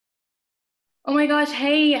Oh my gosh,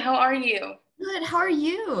 hey, how are you? Good, how are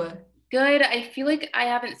you? Good. I feel like I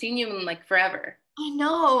haven't seen you in like forever. I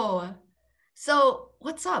know. So,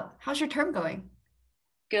 what's up? How's your term going?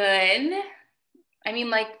 Good.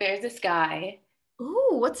 Like, there's this guy, Ooh,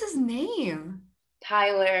 what's his name?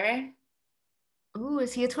 Tyler. Ooh,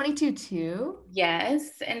 is he a 22 too?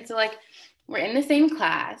 Yes. And so, like, we're in the same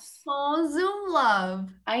class. Oh, Zoom love.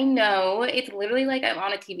 I know it's literally like I'm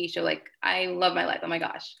on a TV show. Like, I love my life. Oh my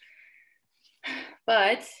gosh.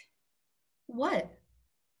 But, What?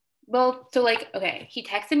 well, so like, okay, he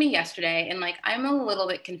texted me yesterday and like, I'm a little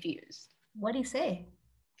bit confused. What'd he say?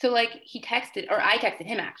 So, like, he texted, or I texted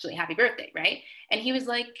him actually, happy birthday, right? And he was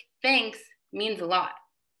like, thanks, means a lot.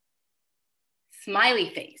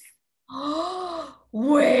 Smiley face. Oh,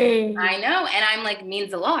 wait. I know. And I'm like,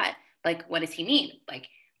 means a lot. Like, what does he mean? Like,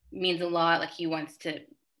 means a lot. Like, he wants to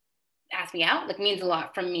ask me out. Like, means a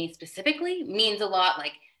lot from me specifically. Means a lot.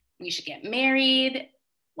 Like, we should get married.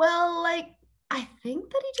 Well, I think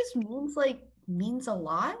that he just means a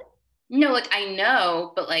lot. No, like, I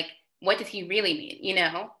know, but like, what does he really mean?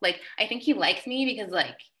 Like, I think he likes me because,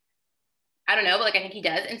 like, I don't know, but like, I think he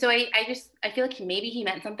does. And so I feel like maybe he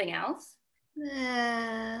meant something else.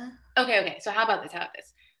 Eh. Okay. So how about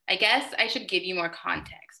this? I guess I should give you more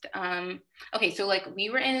context. Okay, so like we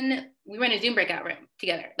were in a Zoom breakout room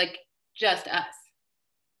together, like just us.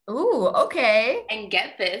 Ooh, okay. And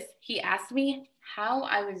get this, he asked me how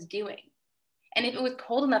I was doing and if it was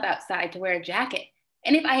cold enough outside to wear a jacket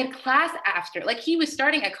and if I had class after. Like he was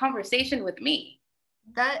starting a conversation with me.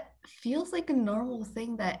 That feels like a normal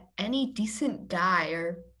thing that any decent guy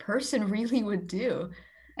or person really would do.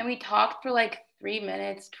 And we talked for like 3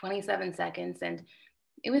 minutes, 27 seconds, and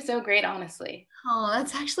it was so great, honestly. Oh,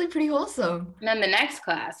 that's actually pretty wholesome. And then the next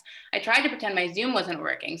class, I tried to pretend my Zoom wasn't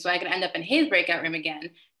working so I could end up in his breakout room again,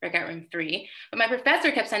 breakout room 3. But my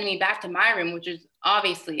professor kept sending me back to my room, which was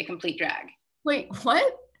obviously a complete drag. Wait,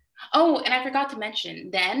 what? Oh, and I forgot to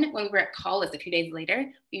mention, then when we were at Collis a few days later,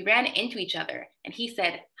 we ran into each other and he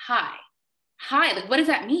said, hi. Hi, like, what does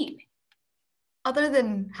that mean? Other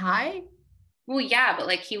than hi? Well, yeah, but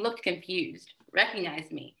like he looked confused,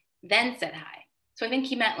 recognized me, then said hi. So I think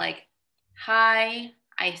he meant like, hi,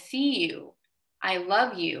 I see you. I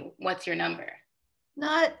love you. What's your number?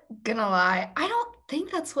 Not gonna lie, I don't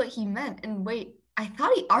think that's what he meant. And wait, I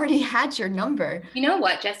thought he already had your number. You know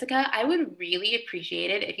what, Jessica? I would really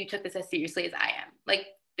appreciate it if you took this as seriously as I am. Like,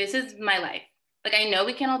 this is my life. Like, I know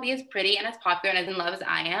we can't all be as pretty and as popular and as in love as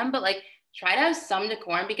I am, but like, try to have some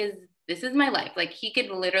decorum because this is my life. Like, he could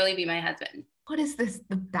literally be my husband. What is this,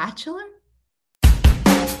 The Bachelor?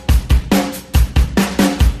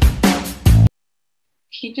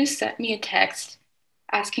 He just sent me a text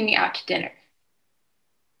asking me out to dinner.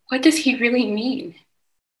 What does he really mean?